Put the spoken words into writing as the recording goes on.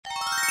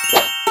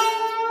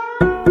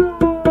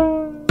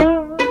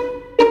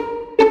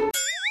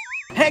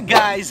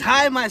guys,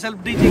 hi myself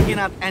DJ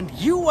Nath and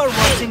you are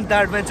watching the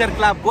Adventure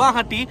Club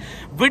Guwahati।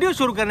 Video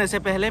शुरू करने से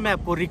पहले मैं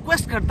आपको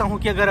रिक्वेस्ट करता हूं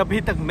कि अगर अभी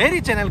तक मेरी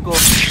चैनल को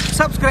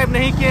सब्सक्राइब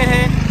नहीं किए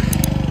हैं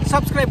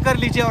सब्सक्राइब कर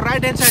लीजिए और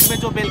राइट हैंड साइड में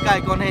जो बेल का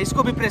आइकॉन है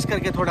इसको भी प्रेस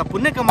करके थोड़ा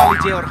पुण्य कमा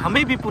लीजिए और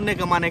हमें भी पुण्य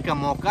कमाने का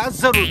मौका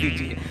जरूर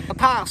दीजिए।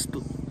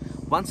 तथास्तु।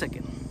 One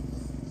second.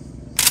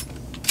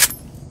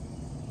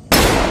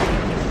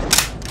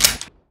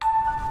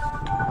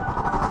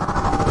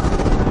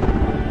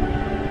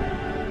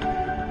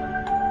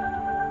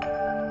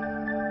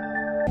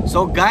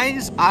 सो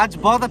गाइज आज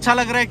बहुत अच्छा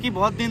लग रहा है कि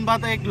बहुत दिन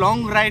बाद एक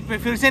लॉन्ग राइड पे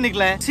फिर से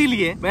निकला है,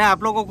 इसीलिए मैं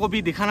आप लोगों को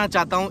भी दिखाना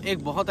चाहता हूँ।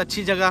 एक बहुत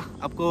अच्छी जगह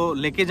आपको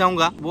लेके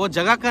जाऊंगा। वो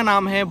जगह का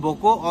नाम है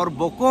बोको और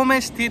बोको में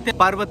स्थित है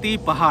पार्वती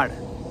पहाड़।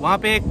 वहाँ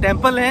पे एक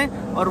टेम्पल है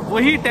और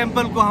वही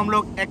टेम्पल को हम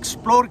लोग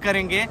एक्सप्लोर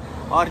करेंगे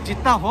और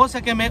जितना हो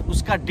सके मैं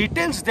उसका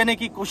डिटेल्स देने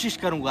की कोशिश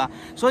करूंगा।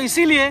 सो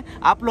इसीलिए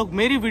आप लोग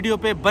मेरी वीडियो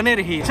पे बने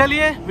रहिए।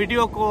 चलिए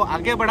वीडियो को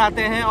आगे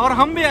बढ़ाते हैं और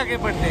हम भी आगे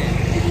बढ़ते हैं।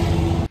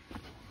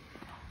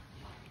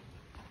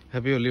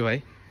 हैप्पी होली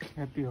भाई।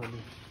 हैप्पी होली।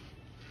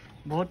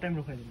 बहुत टाइम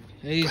रुका है।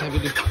 यही सभी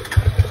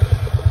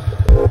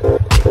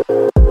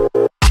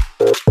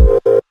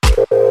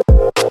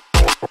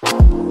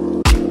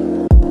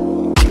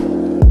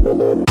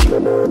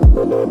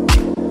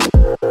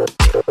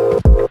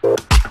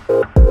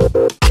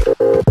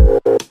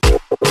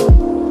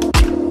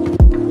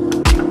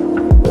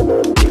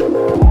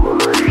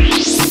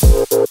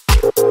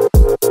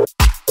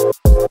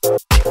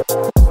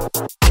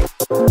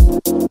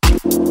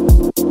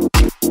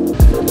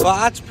तो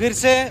आज फिर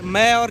से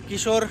मैं और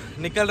किशोर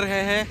निकल रहे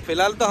हैं।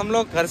 फिलहाल तो हम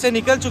लोग घर से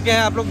निकल चुके हैं,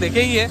 आप लोग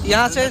देखे ही है।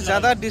 यहाँ से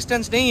ज्यादा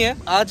डिस्टेंस नहीं है।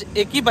 आज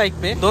एक ही बाइक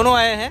पे दोनों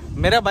आए हैं।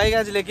 मेरा बाइक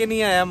आज लेके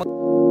नहीं आया।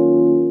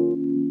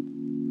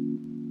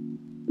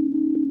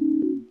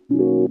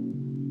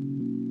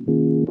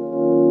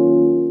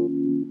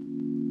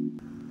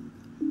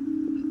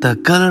 The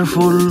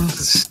colorful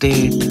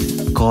state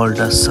called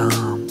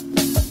Assam.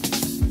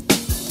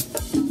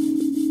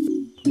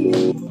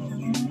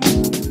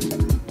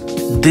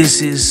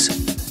 This is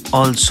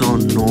also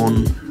known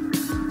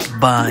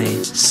by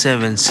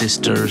Seven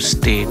Sisters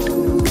State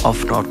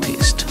of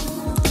Northeast.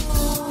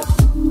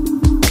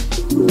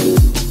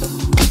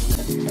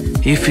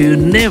 If you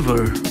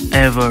never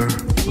ever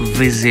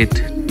visit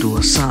to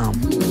Assam,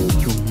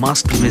 you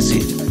must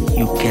visit.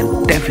 You can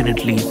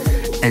definitely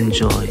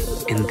enjoy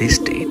in this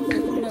state.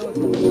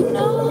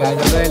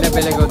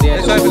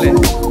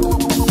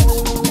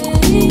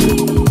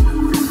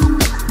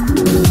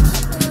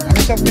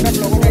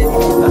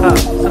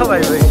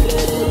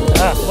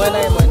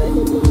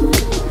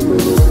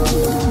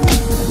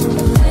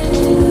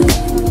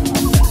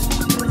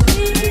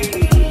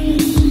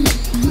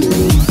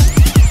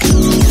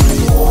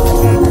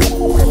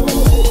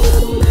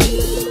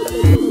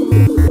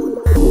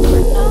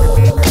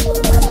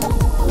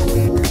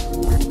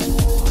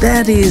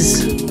 That is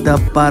the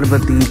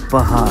Parvati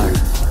Pahar.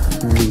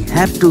 We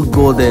have to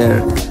go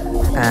there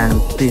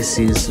and this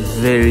is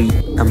very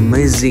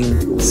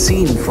amazing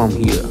scene from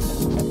here.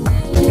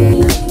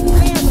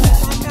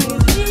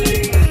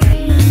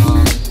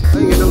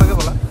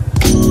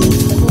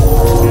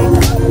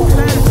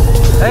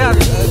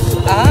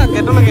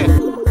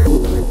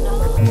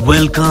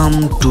 Welcome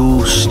to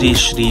Shri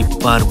Shri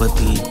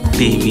Parvati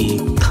Devi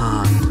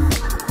Than.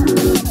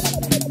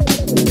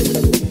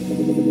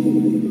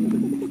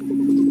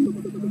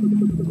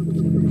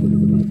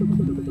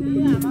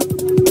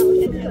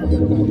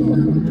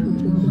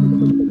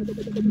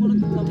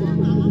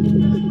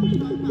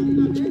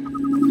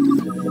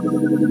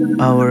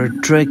 Our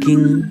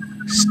trekking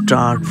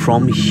starts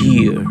from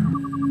here.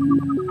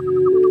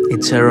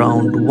 It's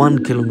around 1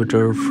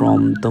 kilometer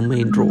from the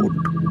main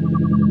road.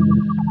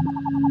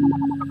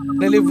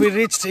 We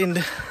reached in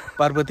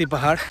Parvati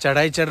पहाड़।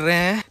 चढ़ाई चढ़ रहे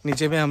हैं।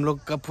 नीचे में हम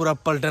लोग का पूरा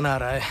पलटन आ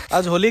रहा है।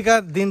 आज होली का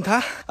दिन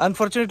था।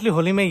 अनफॉर्चुनेटली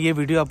होली में ये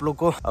वीडियो आप लोग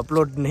को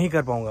अपलोड नहीं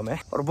कर पाऊंगा मैं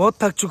और बहुत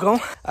थक चुका हूँ।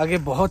 आगे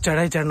बहुत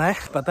चढ़ाई चढ़ना है।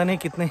 पता नहीं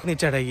कितनी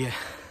चढ़ाई है।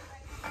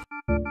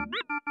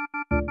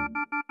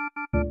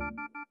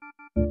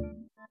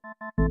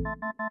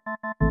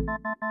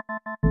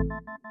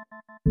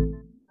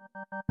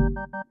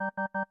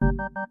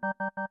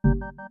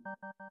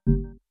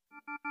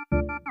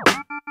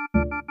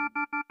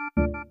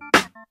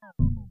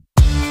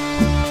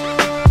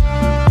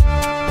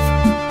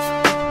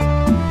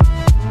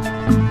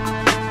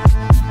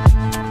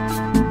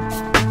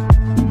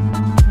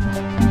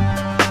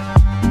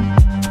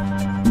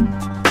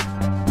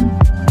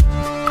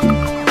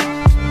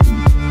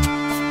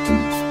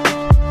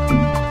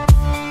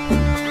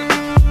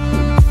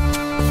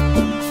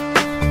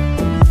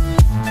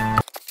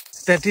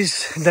 That is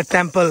the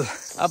temple.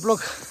 आप लोग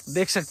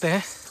देख सकते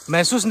हैं,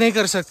 महसूस नहीं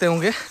कर सकते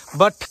होंगे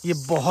बट ये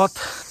बहुत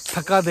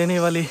थका देने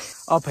वाली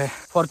अप है।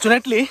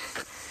 फॉर्चुनेटली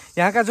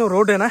यहाँ का जो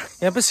रोड है ना,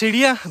 यहाँ पे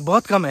सीढ़ियाँ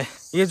बहुत कम है।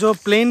 ये जो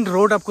प्लेन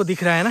रोड आपको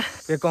दिख रहा है ना,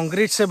 ये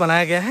कंक्रीट से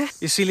बनाया गया है,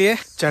 इसीलिए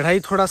चढ़ाई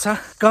थोड़ा सा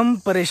कम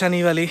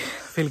परेशानी वाली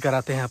फील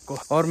कराते हैं आपको।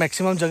 और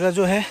मैक्सिमम जगह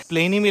जो है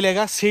प्लेन ही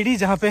मिलेगा। सीढ़ी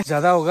जहाँ पे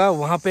ज्यादा होगा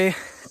वहाँ पे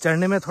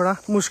चढ़ने में थोड़ा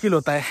मुश्किल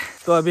होता है।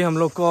 तो अभी हम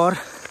लोग को और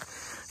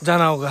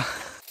जाना होगा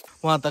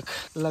वहां तक,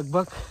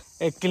 लगभग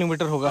 1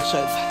 किलोमीटर होगा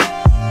शायद।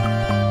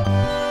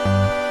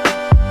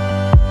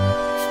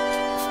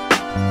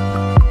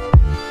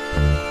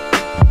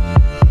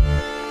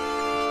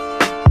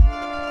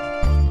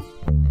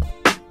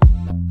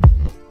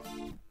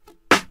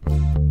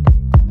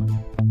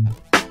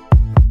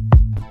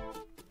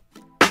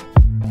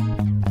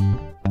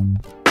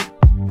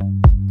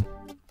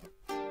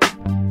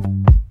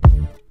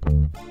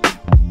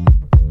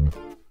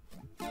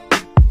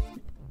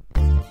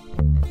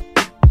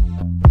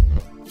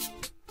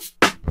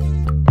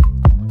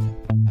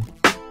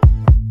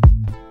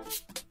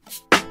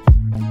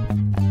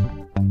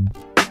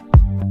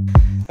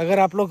 अगर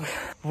आप लोग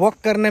वॉक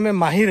करने में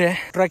माहिर है,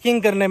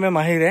 ट्रैकिंग करने में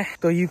माहिर है,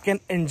 तो you can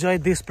enjoy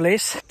this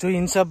place. जो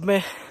इन सब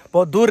में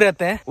बहुत दूर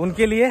रहते हैं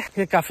उनके लिए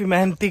ये काफी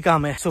मेहनती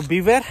काम है। सो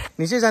बीवेयर।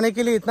 नीचे जाने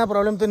के लिए इतना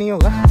प्रॉब्लम तो नहीं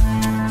होगा।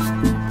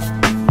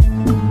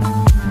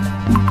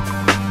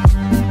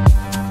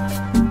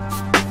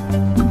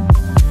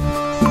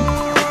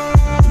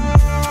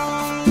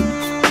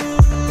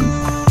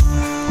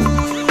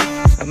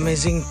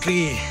 अमेजिंग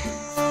ट्री,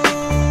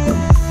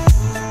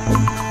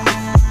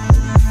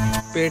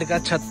 पेड़ का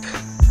छत।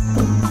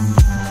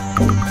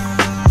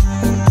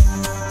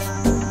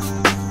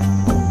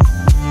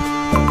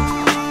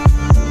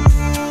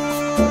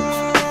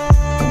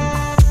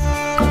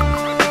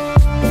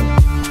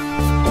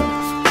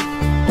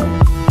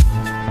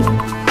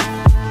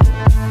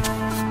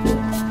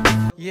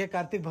 ये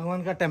कार्तिक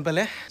भगवान का टेम्पल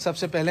है।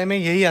 सबसे पहले में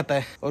यही आता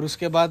है और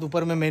उसके बाद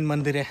ऊपर में मेन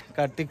मंदिर है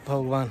कार्तिक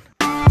भगवान।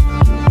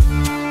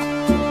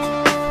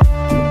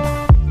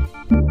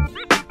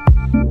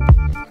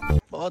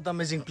 बहुत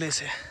अमेजिंग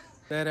प्लेस है।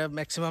 There are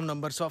maximum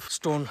numbers of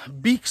stone,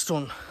 big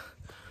stone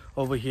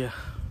over here.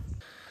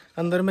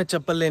 अंदर में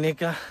चप्पल लेने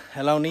का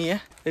अलाउ नहीं है।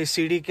 इस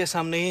सीढ़ी के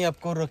सामने ही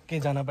आपको रख के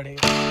जाना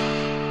पड़ेगा।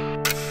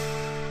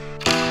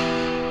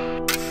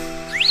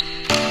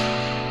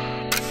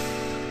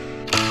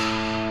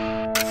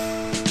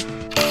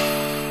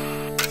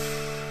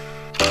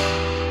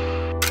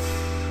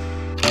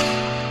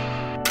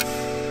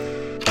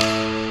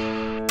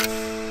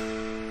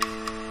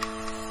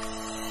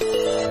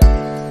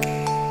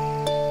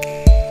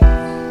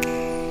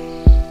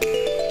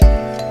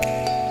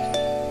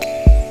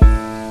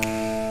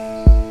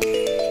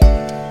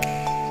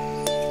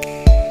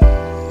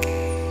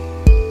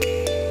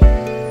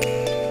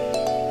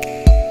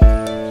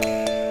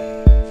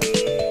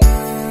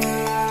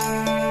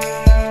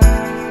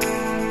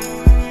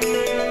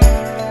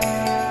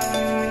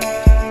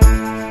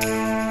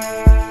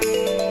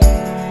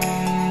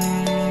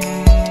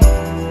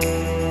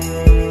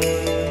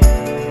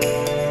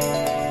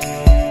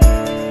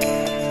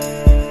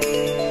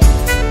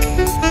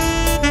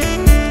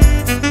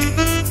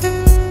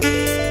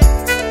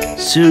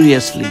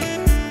 Seriously,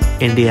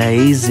 India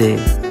is a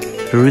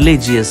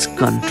religious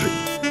country.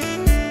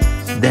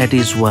 That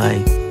is why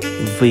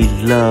we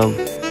love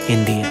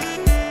India.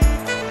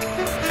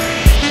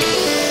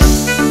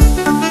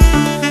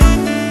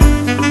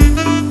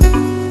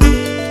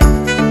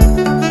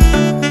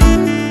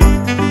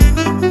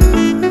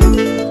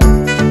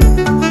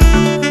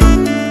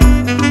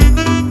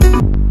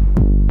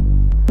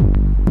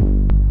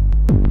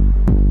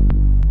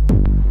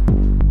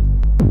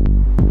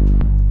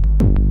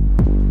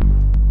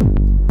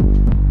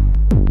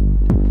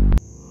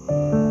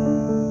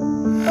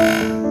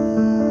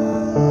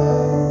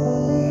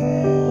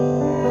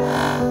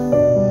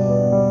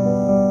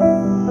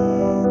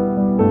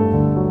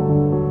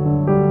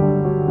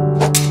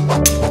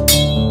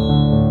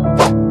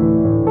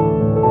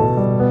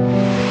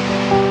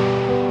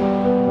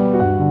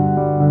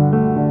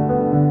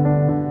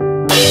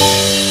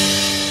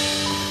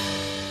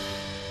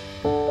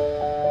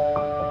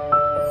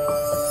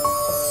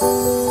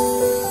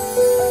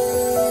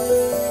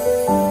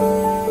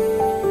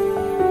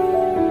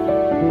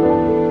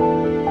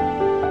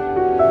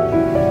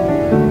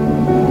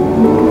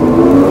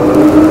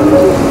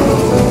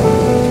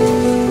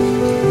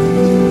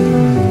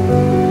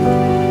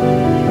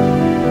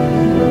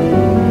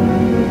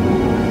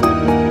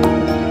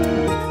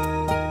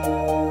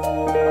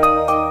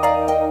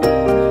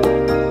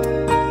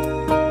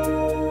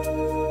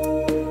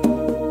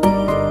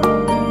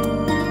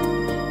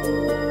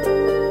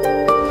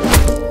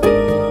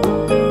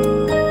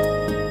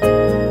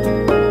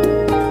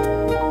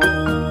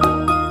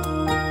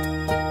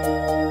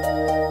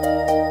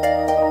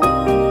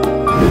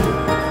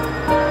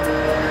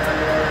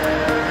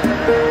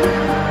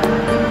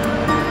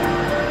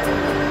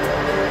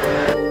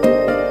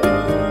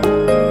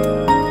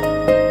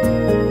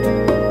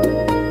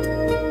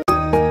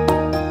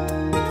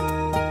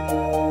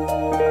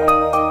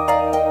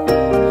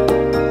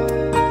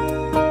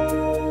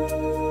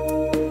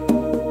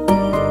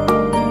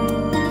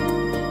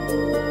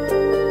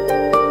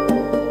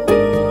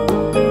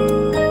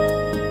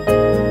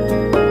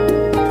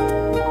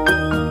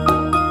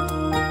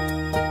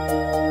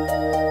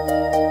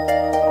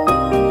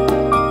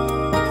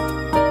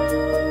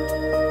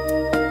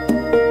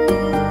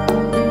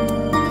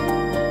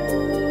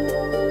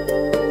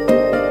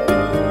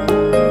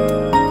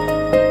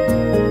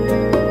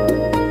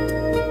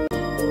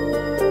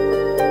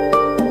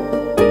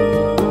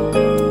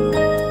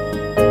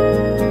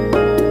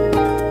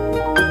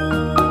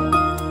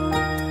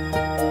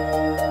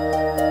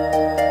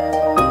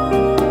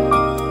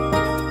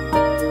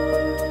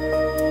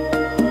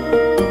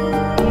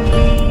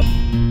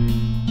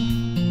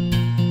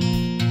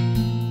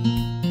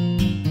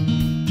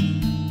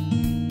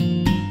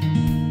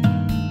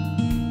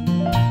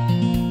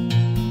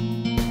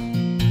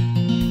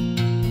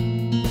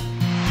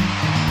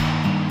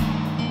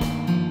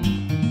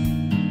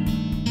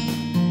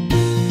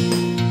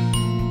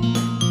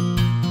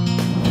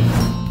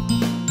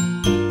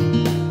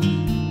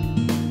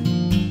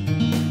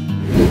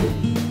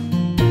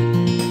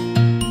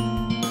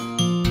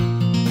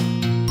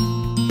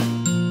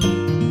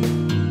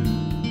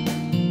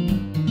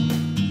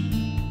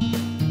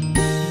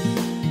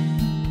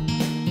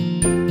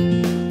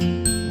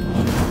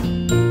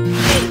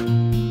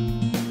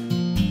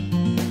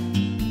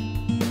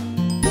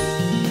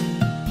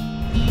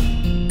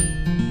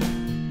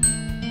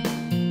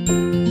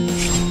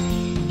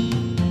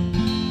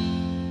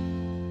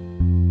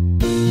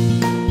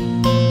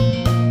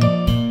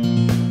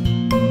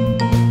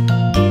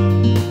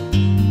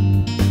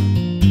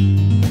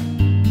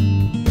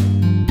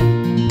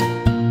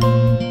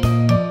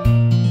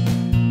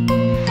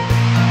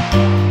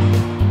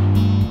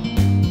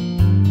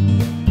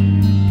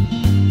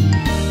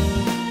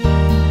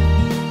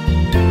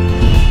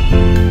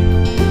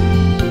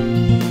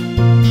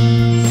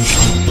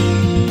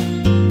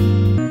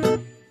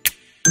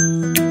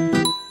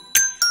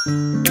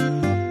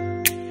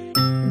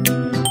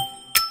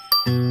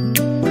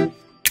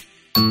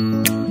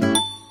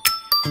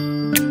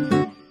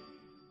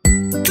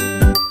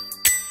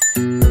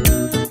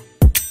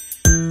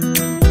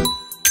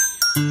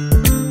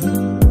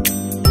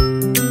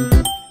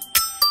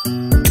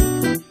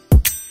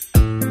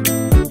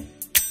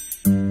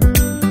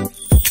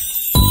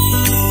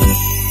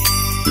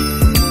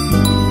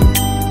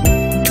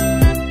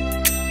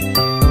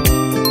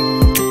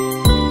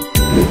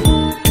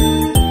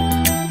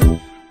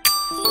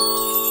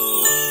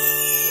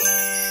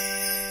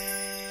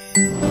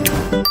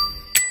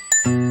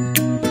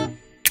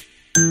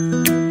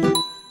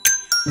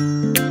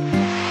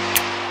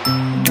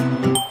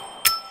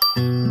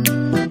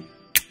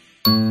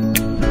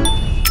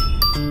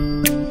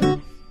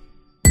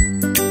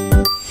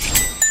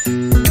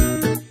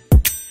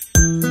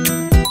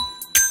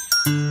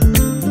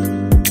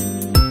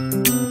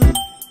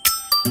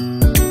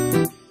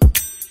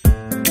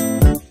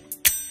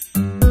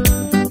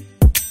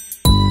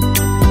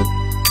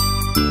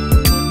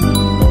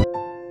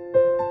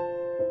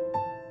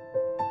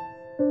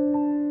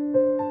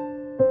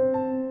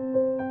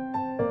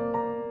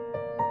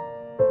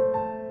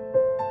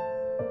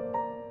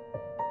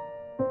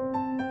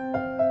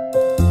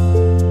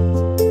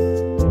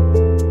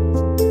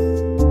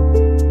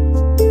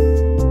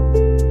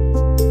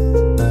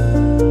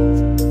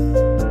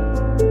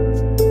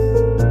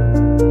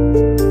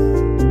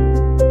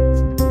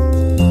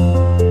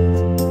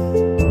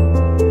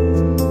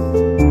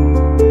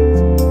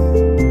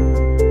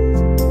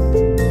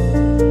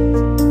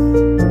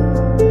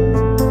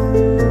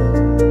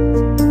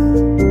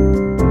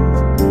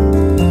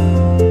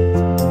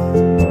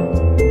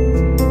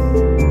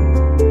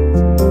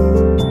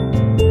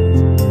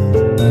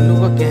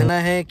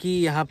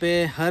 यहाँ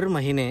पे हर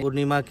महीने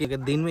पूर्णिमा के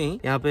दिन में ही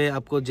यहाँ पे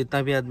आपको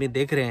जितना भी आदमी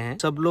देख रहे हैं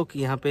सब लोग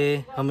यहाँ पे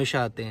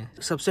हमेशा आते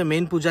हैं। सबसे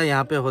मेन पूजा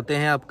यहाँ पे होते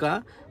हैं आपका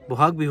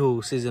बोहाग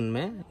बिहू सीजन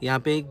में। यहाँ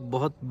पे एक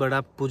बहुत बड़ा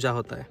पूजा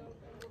होता है,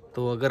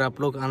 तो अगर आप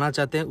लोग आना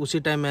चाहते हैं उसी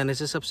टाइम में आने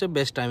से सबसे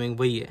बेस्ट टाइमिंग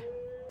वही है।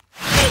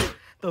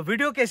 तो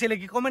वीडियो कैसी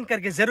लगी कमेंट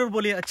करके जरूर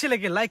बोलिए। अच्छी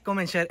लगे like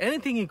comment share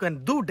anything you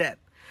can do that.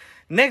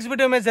 Next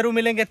video में जरूर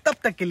मिलेंगे, तब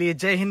तक के लिए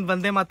जय हिंद,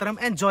 वंदे मातरम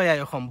एंड जय आई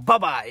अहोम। Bye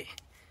bye.